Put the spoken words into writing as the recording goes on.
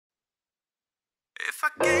If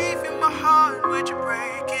I gave you my heart, would you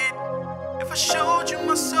break it? If I showed you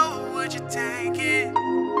my soul, would you take it?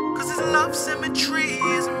 Cause this love symmetry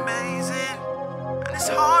is amazing, and it's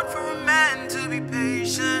hard for a man to be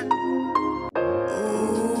patient.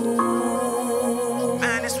 Ooh,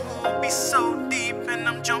 man, this will be so deep, and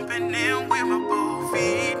I'm jumping in with my both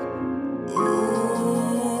feet. Ooh.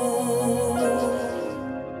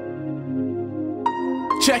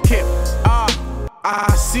 Check it,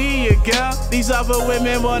 I see you, girl. These other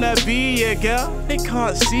women wanna be you, girl. They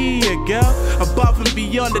can't see you, girl. Above and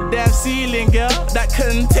beyond the damn ceiling, girl. That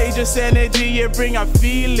contagious energy you bring, I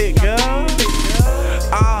feel it, girl.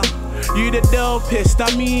 You the dopest,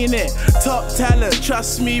 I mean it. Top talent,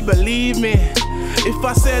 trust me, believe me. If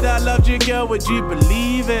I said I loved you, girl, would you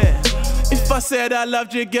believe it? If I said I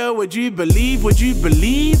loved you, girl, would you believe? Would you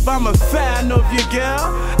believe? I'm a fan of you,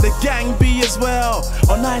 girl. The gang be as well.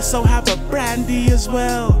 On ice, I'll have a brandy as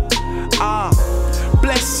well.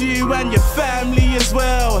 Bless you and your family as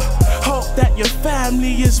well. Hope that your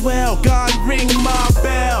family as well. Go and ring my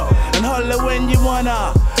bell and holler when you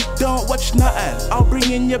wanna. Don't watch nothing, I'll bring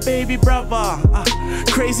in your baby brother.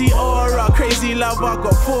 Crazy aura, crazy love I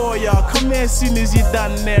got for ya. Come here as soon as you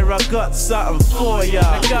done there, I got something for ya.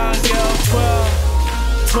 Now go on, girl,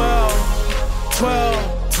 12, 12,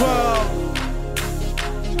 12,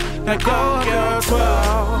 12. Now go on, girl,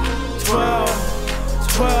 12, 12,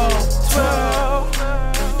 12, 12.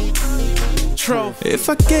 Trophy. If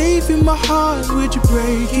I gave you my heart, would you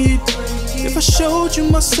break it? If I showed you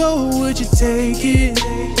my soul, would you take it?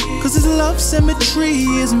 Cause this love symmetry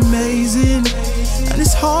is amazing, and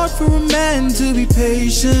it's hard for a man to be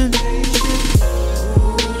patient.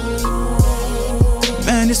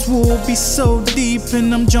 Man, this will be so deep,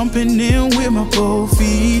 and I'm jumping in with my both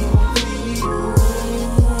feet.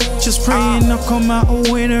 Just praying I'll come out a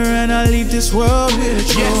winner, and I leave this world with a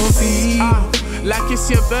trophy. Yes, like it's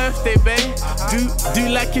your birthday, babe. Do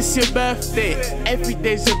like it's your birthday. Every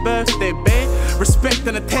day's your birthday, babe. Respect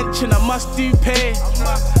and attention I must do pay.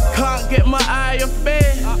 Can't get my eye off, babe.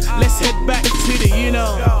 Let's head back to the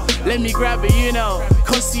let me grab it,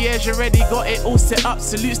 Concierge already got it all set up.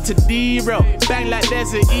 Salutes to D-Row. Bang like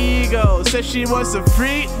there's an ego. Says she wants a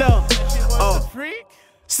freak though.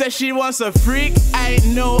 Says she wants a freak. I ain't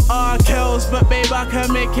no R-Kells, but babe I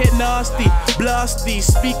can make it nasty. Blasty,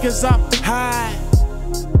 speakers up high.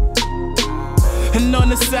 And on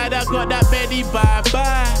the side I got that Betty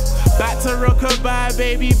bye-bye. Back to rockabye,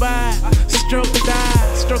 baby bye. Stroke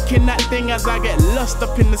die, stroking that thing as I get lost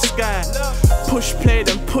up in the sky. Push play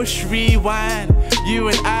then push rewind. You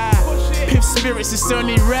and I, Pip spirits, it's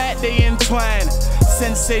only right they entwine.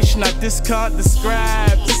 Sensation I just can't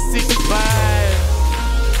describe. The sick vibe.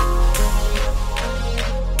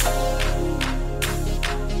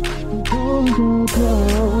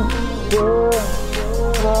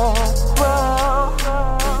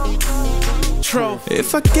 Trophy.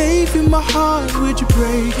 If I gave you my heart, would you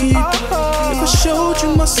break it? If I showed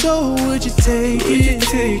you my soul, would you take it?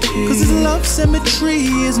 Cause this love symmetry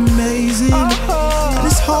is amazing, and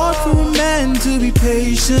it's hard for a man to be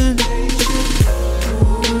patient.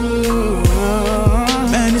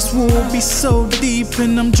 Man, this will be so deep,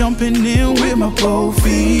 and I'm jumping in with my both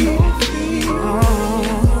feet.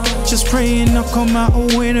 Just praying I'll come out a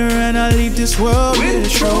winner, and I leave this world with a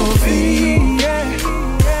trophy.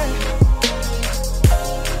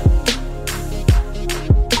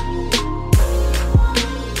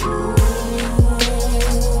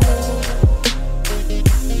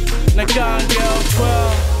 Now go on, girl,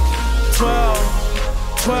 12,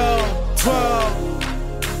 12, 12,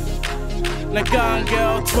 12. Now go on,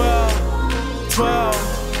 girl, 12,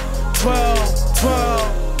 12, 12,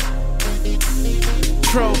 12.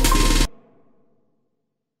 Trophy.